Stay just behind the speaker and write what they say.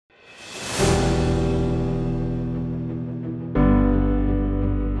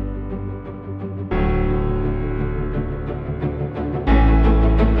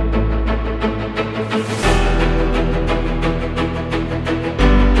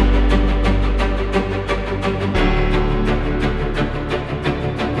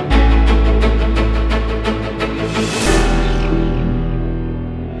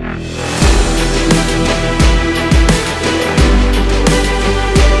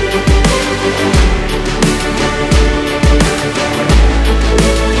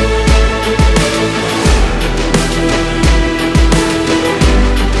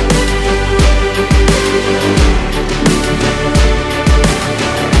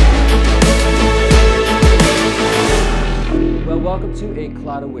Welcome to A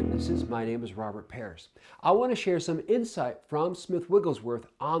Cloud of Witnesses. My name is Robert Pears. I want to share some insight from Smith Wigglesworth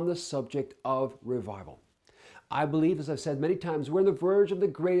on the subject of revival. I believe, as I've said many times, we're on the verge of the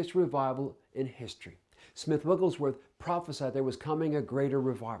greatest revival in history. Smith Wigglesworth prophesied there was coming a greater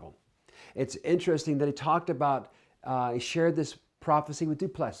revival. It's interesting that he talked about, he shared this prophecy with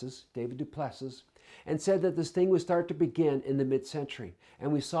Duplessis, David Duplessis, and said that this thing would start to begin in the mid-century.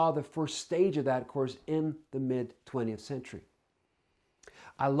 And we saw the first stage of that, of course, in the mid-20th century.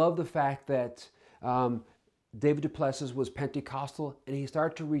 I love the fact that David Duplessis was Pentecostal, and he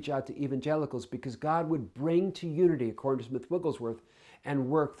started to reach out to evangelicals because God would bring to unity, according to Smith Wigglesworth, and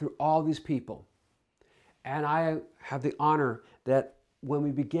work through all these people. And I have the honor that when we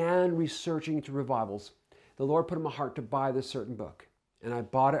began researching into revivals, the Lord put in my heart to buy this certain book. And I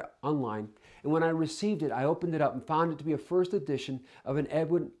bought it online. And when I received it, I opened it up and found it to be a first edition of an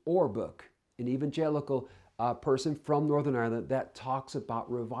Edwin Orr book, an evangelical person from Northern Ireland that talks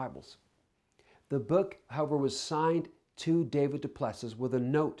about revivals. The book, however, was signed to David Duplessis with a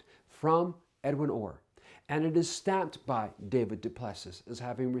note from Edwin Orr. And it is stamped by David Duplessis as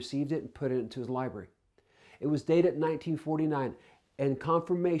having received it and put it into his library. It was dated 1949 in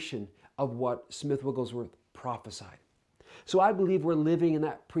confirmation of what Smith Wigglesworth prophesied. So I believe we're living in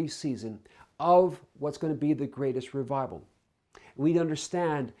that pre-season of what's going to be the greatest revival. We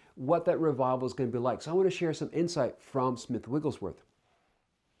understand what that revival is going to be like. So I want to share some insight from Smith Wigglesworth.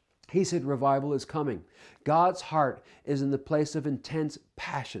 He said, revival is coming. God's heart is in the place of intense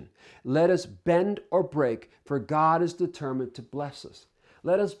passion. Let us bend or break, for God is determined to bless us.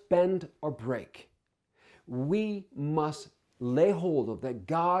 Let us bend or break. We must lay hold of that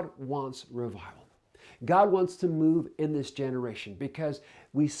God wants revival. God wants to move in this generation because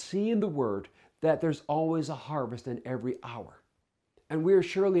we see in the Word that there's always a harvest in every hour. And we are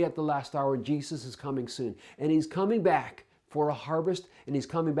surely at the last hour, and Jesus is coming soon. And He's coming back for a harvest, and He's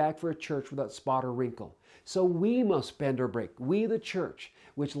coming back for a church without spot or wrinkle. So we must bend or break. We, the church,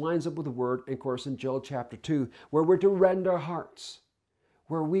 which lines up with the Word, of course, in Joel chapter 2, where we're to rend our hearts,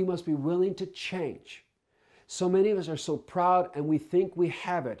 where we must be willing to change. So many of us are so proud and we think we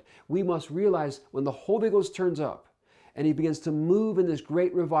have it. We must realize when the Holy Ghost turns up and He begins to move in this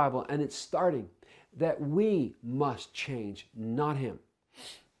great revival, and it's starting, that we must change, not Him.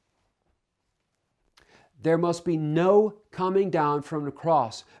 There must be no coming down from the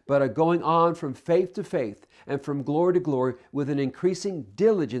cross, but a going on from faith to faith and from glory to glory with an increasing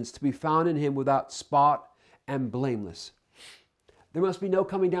diligence to be found in Him without spot and blameless. There must be no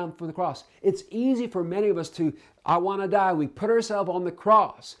coming down from the cross. It's easy for many of us to, I want to die. We put ourselves on the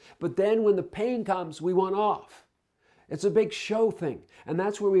cross. But then when the pain comes, we want off. It's a big show thing. And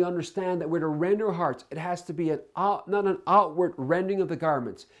that's where we understand that we're to rend our hearts. It has to be not an outward rending of the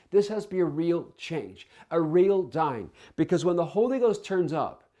garments. This has to be a real change, a real dying. Because when the Holy Ghost turns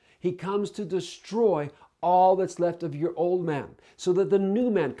up, He comes to destroy all that's left of your old man so that the new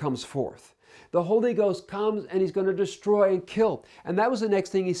man comes forth. The Holy Ghost comes and He's going to destroy and kill. And that was the next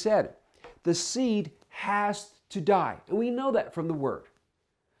thing He said. The seed has to die. And we know that from the Word.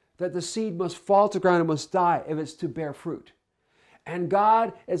 That the seed must fall to ground and must die if it's to bear fruit. And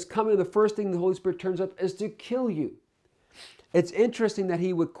God is coming. The first thing the Holy Spirit turns up is to kill you. It's interesting that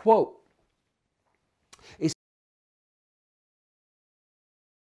He would quote. He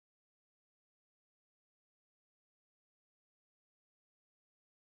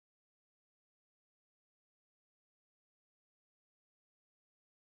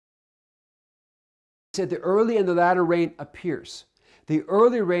said the early and the latter rain appears. The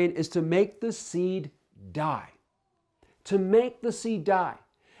early rain is to make the seed die. To make the seed die.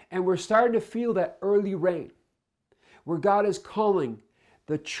 And we're starting to feel that early rain where God is calling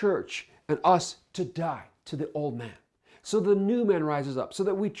the church and us to die to the old man. So the new man rises up so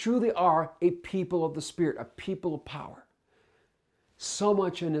that we truly are a people of the Spirit, a people of power. So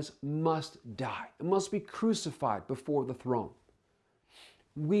much in us must die. It must be crucified before the throne.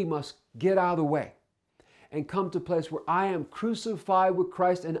 We must get out of the way and come to a place where I am crucified with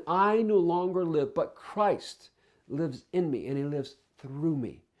Christ, and I no longer live, but Christ lives in me and He lives through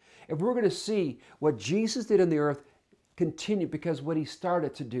me. If we're going to see what Jesus did on the earth continue, because what He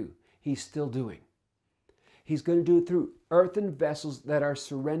started to do, He's still doing. He's going to do it through earthen vessels that are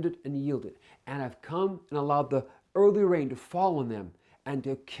surrendered and yielded, and have come and allowed the early rain to fall on them and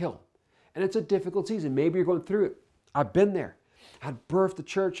to kill. And it's a difficult season. Maybe you're going through it. I've been there. Had birthed the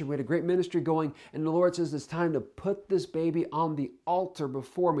church, and we had a great ministry going, and the Lord says it's time to put this baby on the altar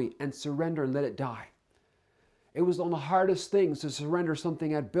before me and surrender and let it die. It was one of the hardest things to surrender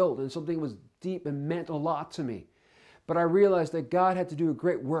something I'd built, and something that was deep and meant a lot to me. But I realized that God had to do a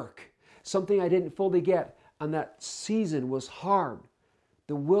great work, something I didn't fully get. and that season was hard.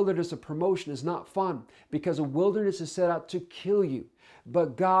 The wilderness of promotion is not fun because a wilderness is set out to kill you.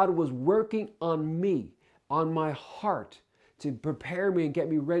 But God was working on me, on my heart, to prepare me and get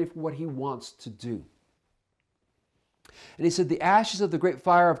me ready for what He wants to do. And He said, the ashes of the great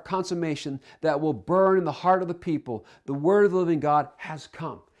fire of consummation that will burn in the heart of the people, the word of the living God has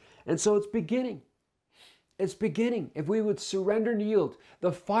come. And so it's beginning. It's beginning. If we would surrender and yield,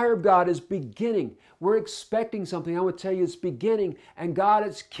 the fire of God is beginning. We're expecting something. I would tell you it's beginning, and God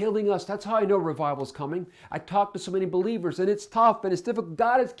is killing us. That's how I know revival is coming. I talk to so many believers, and it's tough and it's difficult.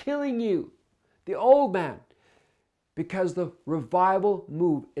 God is killing you, the old man, because the revival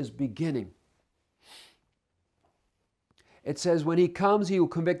move is beginning. It says, when He comes, He will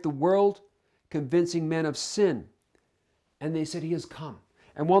convict the world, convincing men of sin. And they said He has come.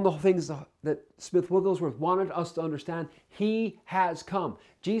 And one of the things that Smith Wigglesworth wanted us to understand, He has come.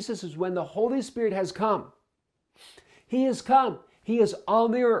 Jesus is when the Holy Spirit has come. He has come. He is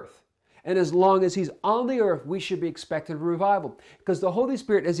on the earth. And as long as He's on the earth, we should be expecting revival. Because the Holy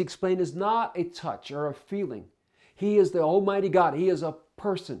Spirit, as He explained, is not a touch or a feeling. He is the Almighty God. He is a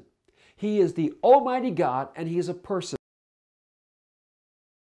person. He is the Almighty God, and He is a person.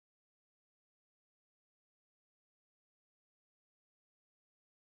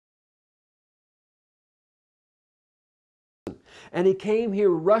 And He came here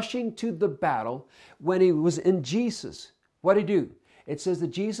rushing to the battle when He was in Jesus. What did He do? It says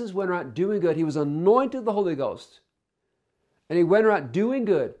that Jesus went around doing good. He was anointed with the Holy Ghost. And He went around doing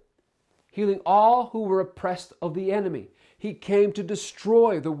good, healing all who were oppressed of the enemy. He came to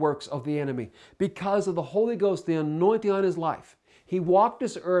destroy the works of the enemy. Because of the Holy Ghost, the anointing on His life, He walked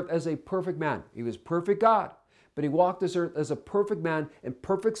this earth as a perfect man. He was perfect God. But He walked this earth as a perfect man in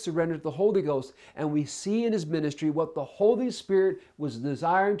perfect surrender to the Holy Ghost. And we see in His ministry what the Holy Spirit was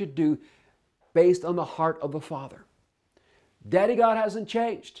desiring to do based on the heart of the Father. Daddy God hasn't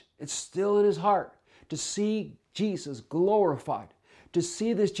changed. It's still in His heart to see Jesus glorified, to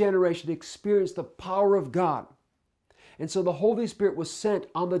see this generation experience the power of God. And so the Holy Spirit was sent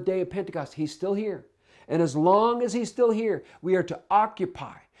on the day of Pentecost. He's still here. And as long as He's still here, we are to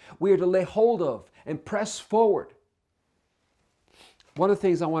occupy. We are to lay hold of and press forward. One of the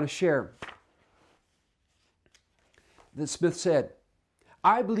things I want to share that Smith said,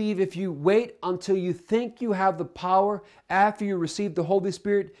 I believe if you wait until you think you have the power after you receive the Holy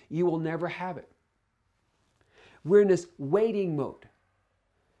Spirit, you will never have it. We're in this waiting mode.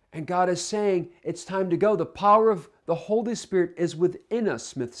 And God is saying it's time to go. The power of the Holy Spirit is within us,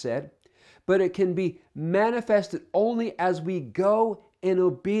 Smith said, but it can be manifested only as we go in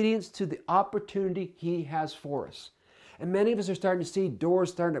obedience to the opportunity He has for us. And many of us are starting to see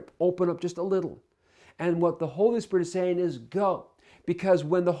doors starting to open up just a little. And what the Holy Spirit is saying is go. Because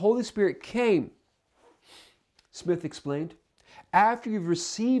when the Holy Spirit came, Smith explained, after you've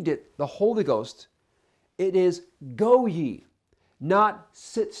received it, the Holy Ghost, it is go ye, not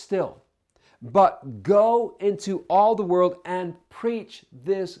sit still, but go into all the world and preach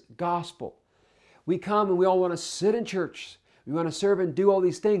this gospel. We come and we all want to sit in church. We want to serve and do all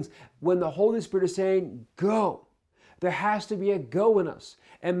these things. When the Holy Spirit is saying, go, there has to be a go in us.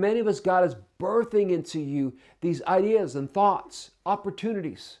 And many of us, God is birthing into you these ideas and thoughts,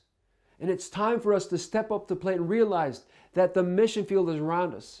 opportunities. And it's time for us to step up to the plate and realize that the mission field is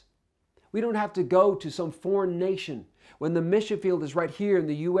around us. We don't have to go to some foreign nation when the mission field is right here in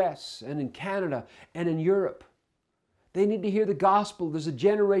the U.S. and in Canada and in Europe. They need to hear the gospel. There's a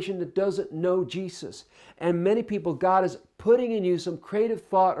generation that doesn't know Jesus. And many people, God is putting in you some creative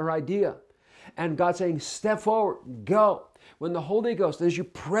thought or idea. And God's saying, step forward, go. When the Holy Ghost, as you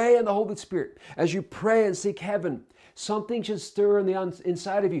pray in the Holy Spirit, as you pray and seek heaven, something should stir in the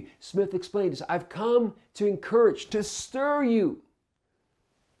inside of you. Smith explained this. I've come to encourage, to stir you.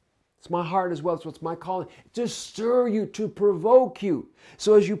 It's my heart as well. It's what's my calling. To stir you, to provoke you.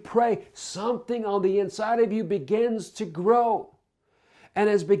 So as you pray, something on the inside of you begins to grow. And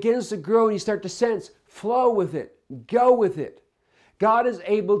as it begins to grow and you start to sense, flow with it. Go with it. God is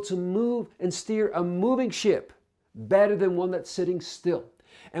able to move and steer a moving ship better than one that's sitting still.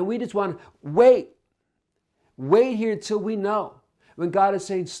 And we just want to wait. Wait here until we know. When God is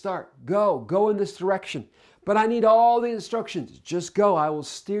saying, start, go in this direction. But I need all the instructions. Just go. I will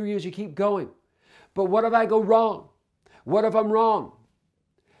steer you as you keep going. But what if I go wrong? What if I'm wrong?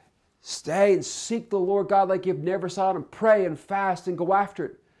 Stay and seek the Lord God like you've never sought Him. Pray and fast and go after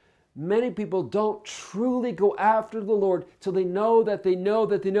it. Many people don't truly go after the Lord till they know that they know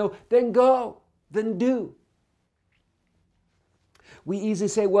that they know. Then go. Then do. We easily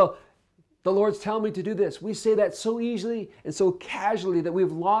say, well, The Lord's telling me to do this. We say that so easily and so casually that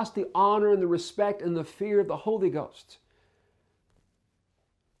we've lost the honor and the respect and the fear of the Holy Ghost.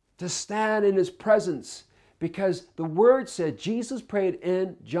 To stand in His presence, because the Word said, Jesus prayed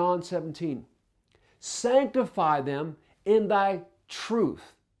in John 17, sanctify them in thy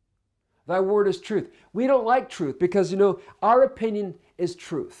truth. Thy word is truth. We don't like truth because, our opinion is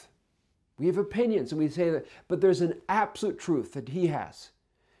truth. We have opinions and we say that, but there's an absolute truth that He has.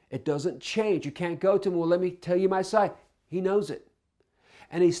 It doesn't change. You can't go to Him, well, let me tell you my side. He knows it.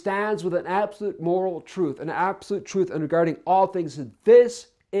 And He stands with an absolute moral truth, an absolute truth regarding all things. This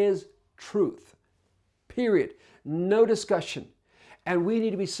is truth. Period. No discussion. And we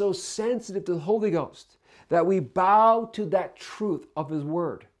need to be so sensitive to the Holy Ghost that we bow to that truth of His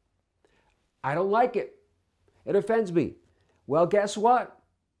Word. I don't like it. It offends me. Well, guess what?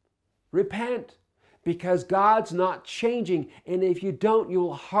 Repent. Because God's not changing. And if you don't, you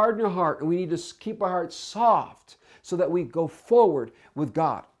will harden your heart. And we need to keep our hearts soft so that we go forward with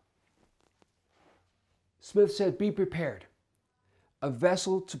God. Smith said, be prepared. A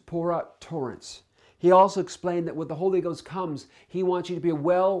vessel to pour out torrents. He also explained that when the Holy Ghost comes, He wants you to be a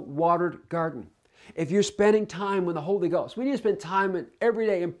well-watered garden. If you're spending time with the Holy Ghost, we need to spend time every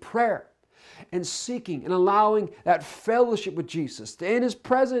day in prayer and seeking and allowing that fellowship with Jesus. Stay in His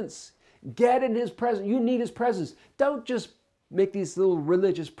presence. Get in His presence. You need His presence. Don't just make these little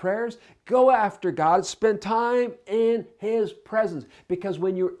religious prayers. Go after God. Spend time in His presence. Because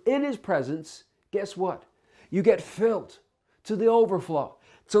when you're in His presence, guess what? You get filled to the overflow.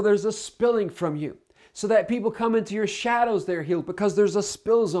 So there's a spilling from you. So that people come into your shadows, they're healed because there's a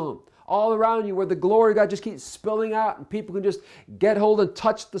spill zone all around you where the glory of God just keeps spilling out and people can just get hold and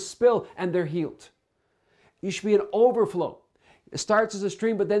touch the spill and they're healed. You should be an overflow. It starts as a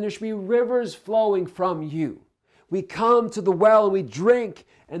stream, but then there should be rivers flowing from you. We come to the well and we drink,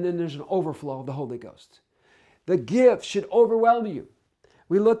 and then there's an overflow of the Holy Ghost. The gift should overwhelm you.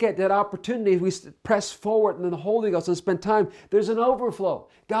 We look at that opportunity, we press forward and then the Holy Ghost and spend time. There's an overflow.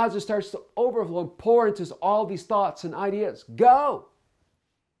 God just starts to overflow and pour into us all these thoughts and ideas. Go!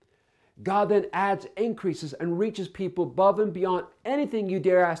 God then adds, increases, and reaches people above and beyond anything you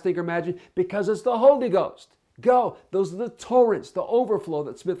dare ask, think, or imagine because it's the Holy Ghost. Go! Those are the torrents, the overflow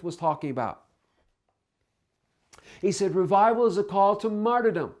that Smith was talking about. He said, revival is a call to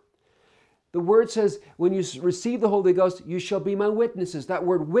martyrdom. The word says, when you receive the Holy Ghost, you shall be my witnesses. That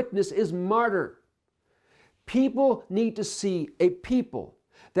word witness is martyr. People need to see a people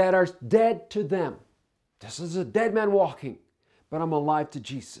that are dead to them. This is a dead man walking, but I'm alive to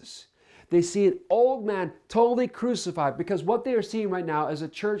Jesus. They see an old man totally crucified because what they are seeing right now is a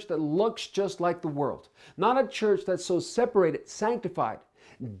church that looks just like the world. Not a church that's so separated, sanctified,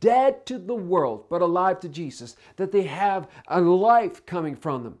 dead to the world, but alive to Jesus, that they have a life coming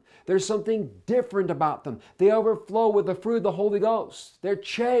from them. There's something different about them. They overflow with the fruit of the Holy Ghost. They're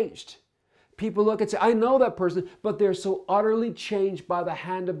changed. People look and say, I know that person, but they're so utterly changed by the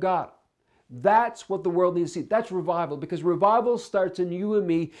hand of God. That's what the world needs to see. That's revival, because revival starts in you and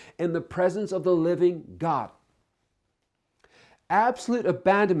me in the presence of the living God. Absolute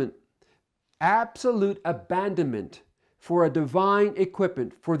abandonment for a divine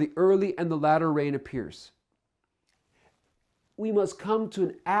equipment for the early and the latter rain of Pears. We must come to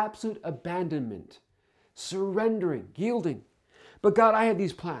an absolute abandonment, surrendering, yielding. But God, I have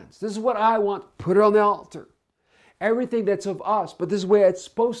these plans. This is what I want. Put it on the altar. Everything that's of us, but this is where it's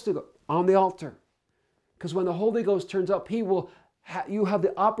supposed to go, on the altar. Because when the Holy Ghost turns up, you have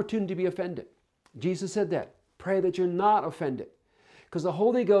the opportunity to be offended. Jesus said that. Pray that you're not offended. Because the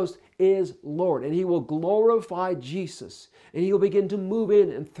Holy Ghost is Lord, and He will glorify Jesus, and He will begin to move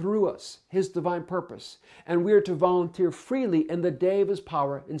in and through us, His divine purpose. And we are to volunteer freely in the day of His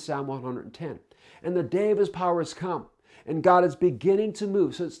power in Psalm 110. And the day of His power has come, and God is beginning to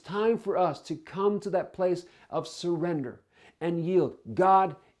move. So it's time for us to come to that place of surrender and yield.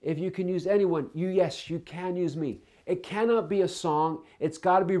 God, if you can use anyone, yes, you can use me. It cannot be a song. It's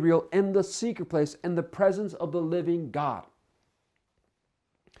got to be real in the secret place, in the presence of the living God.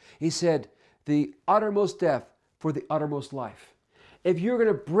 He said, the uttermost death for the uttermost life. If you're going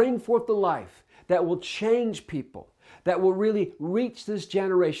to bring forth the life that will change people, that will really reach this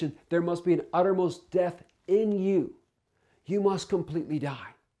generation, there must be an uttermost death in you. You must completely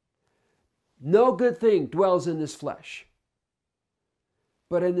die. No good thing dwells in this flesh.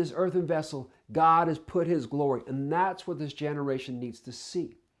 But in this earthen vessel, God has put His glory, and that's what this generation needs to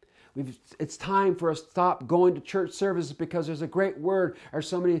see. It's time for us to stop going to church services because there's a great word or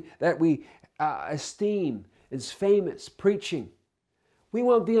somebody that we esteem is famous preaching. We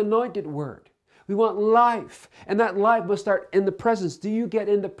want the anointed word. We want life. And that life must start in the presence. Do you get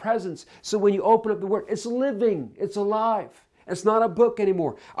in the presence? So when you open up the Word, it's living. It's alive. It's not a book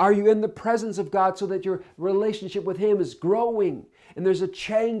anymore. Are you in the presence of God so that your relationship with Him is growing? And there's a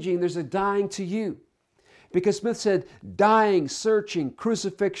changing, there's a dying to you. Because Smith said, dying, searching,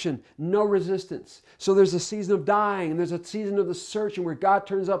 crucifixion, no resistance. So there's a season of dying and there's a season of the searching where God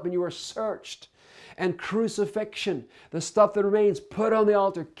turns up and you are searched. And crucifixion, the stuff that remains, put on the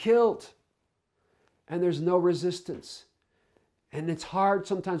altar, killed. And there's no resistance. And it's hard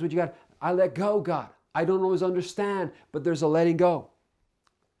sometimes when I let go, God. I don't always understand, but there's a letting go.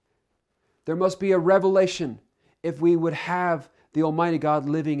 There must be a revelation if we would have the Almighty God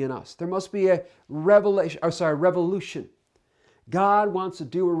living in us. There must be a revolution. God wants to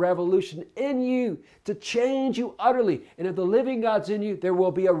do a revolution in you to change you utterly. And if the living God's in you, there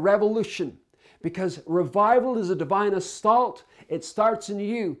will be a revolution. Because revival is a divine assault. It starts in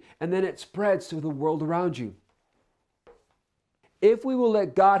you and then it spreads to the world around you. If we will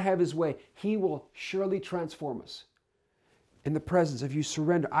let God have His way, He will surely transform us. In the presence, if you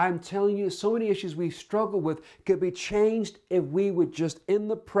surrender. I'm telling you, so many issues we struggle with could be changed if we would just, in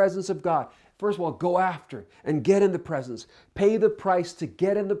the presence of God, first of all, go after and get in the presence. Pay the price to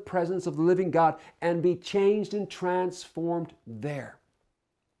get in the presence of the living God and be changed and transformed there.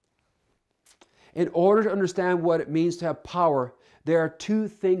 In order to understand what it means to have power, there are two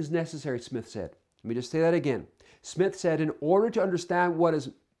things necessary, Smith said. Let me just say that again. Smith said, in order to understand what it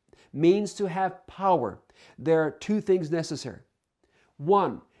means to have power, there are two things necessary.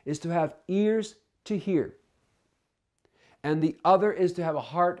 One is to have ears to hear, and the other is to have a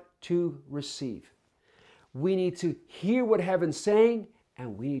heart to receive. We need to hear what heaven's saying,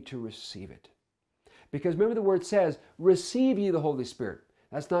 and we need to receive it. Because remember the word says, receive ye the Holy Spirit.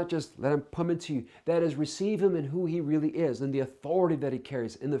 That's not just let Him come into you. That is, receive Him in who He really is, and the authority that He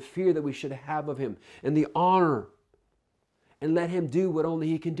carries, and the fear that we should have of Him, and the honor. And let Him do what only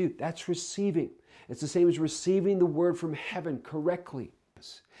He can do. That's receiving. It's the same as receiving the word from heaven correctly.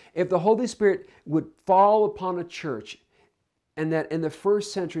 If the Holy Spirit would fall upon a church, and that in the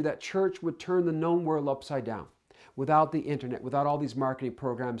first century that church would turn the known world upside down, without the internet, without all these marketing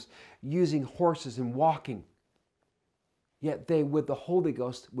programs, using horses and walking, yet they, with the Holy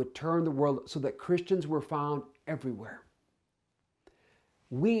Ghost, would turn the world so that Christians were found everywhere.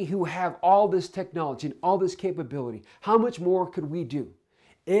 We who have all this technology and all this capability, how much more could we do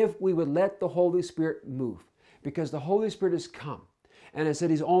if we would let the Holy Spirit move? Because the Holy Spirit has come. And I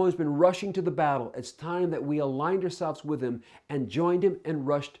said He's always been rushing to the battle. It's time that we aligned ourselves with Him and joined Him and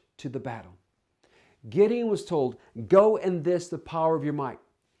rushed to the battle. Gideon was told, go in this, the power of your might.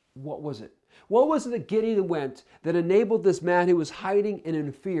 What was it? What was it that Gideon went that enabled this man who was hiding and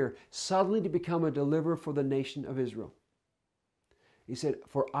in fear suddenly to become a deliverer for the nation of Israel? He said,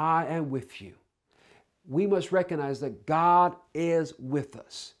 for I am with you. We must recognize that God is with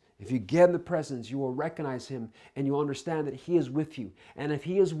us. If you get in the presence, you will recognize Him and you understand that He is with you. And if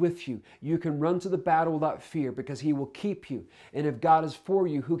He is with you, you can run to the battle without fear because He will keep you. And if God is for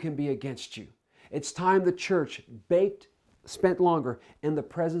you, who can be against you? It's time the church spent longer in the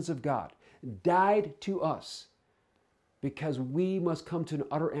presence of God, died to us because we must come to an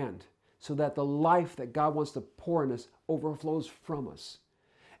utter end so that the life that God wants to pour in us overflows from us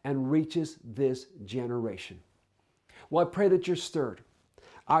and reaches this generation. Well, I pray that you're stirred.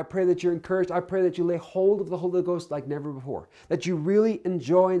 I pray that you're encouraged. I pray that you lay hold of the Holy Ghost like never before. That you really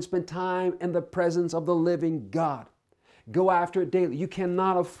enjoy and spend time in the presence of the living God. Go after it daily. You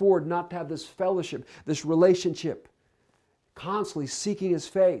cannot afford not to have this fellowship, this relationship. Constantly seeking His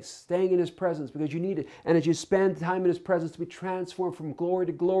face, staying in His presence because you need it. And as you spend time in His presence to be transformed from glory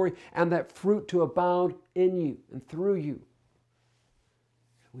to glory and that fruit to abound in you and through you,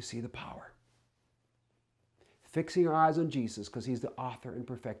 we see the power. Fixing our eyes on Jesus because He's the author and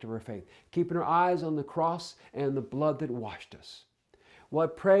perfecter of our faith. Keeping our eyes on the cross and the blood that washed us. Well, I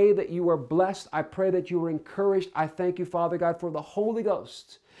pray that you are blessed. I pray that you are encouraged. I thank you, Father God, for the Holy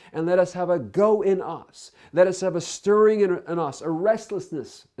Ghost. And let us have a go in us. Let us have a stirring in us, a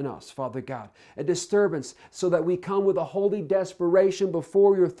restlessness in us, Father God, a disturbance, so that we come with a holy desperation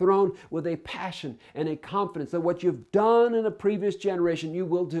before your throne with a passion and a confidence that what you've done in a previous generation, you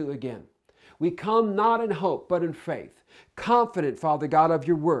will do again. We come not in hope, but in faith, confident, Father God, of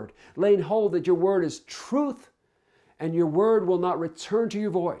your word, laying hold that your word is truth and your word will not return to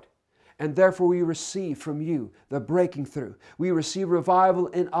you void. And therefore we receive from you the breaking through. We receive revival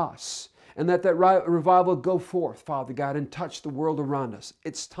in us. And let that revival go forth, Father God, and touch the world around us.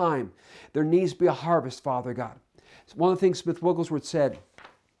 It's time. There needs to be a harvest, Father God. One of the things Smith Wigglesworth said,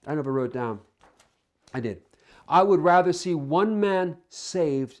 I never wrote it down. I did. I would rather see one man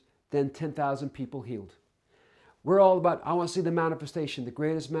saved then 10,000 people healed. We're all about, I want to see the manifestation. The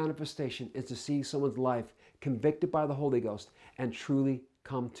greatest manifestation is to see someone's life convicted by the Holy Ghost and truly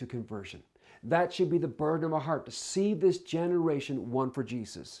come to conversion. That should be the burden of our heart, to see this generation won for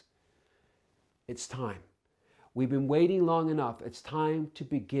Jesus. It's time. We've been waiting long enough. It's time to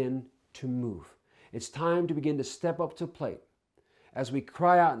begin to move. It's time to begin to step up to the plate. As we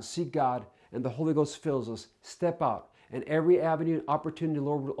cry out and seek God and the Holy Ghost fills us, step out. And every avenue and opportunity the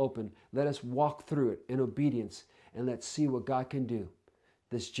Lord will open, let us walk through it in obedience and let's see what God can do.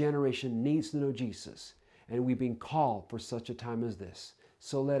 This generation needs to know Jesus, and we've been called for such a time as this.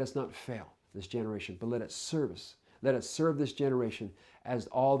 So let us not fail this generation, but let it serve us. Let us serve this generation as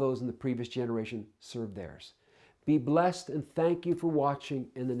all those in the previous generation served theirs. Be blessed, and thank you for watching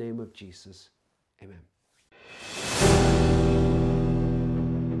in the name of Jesus. Amen.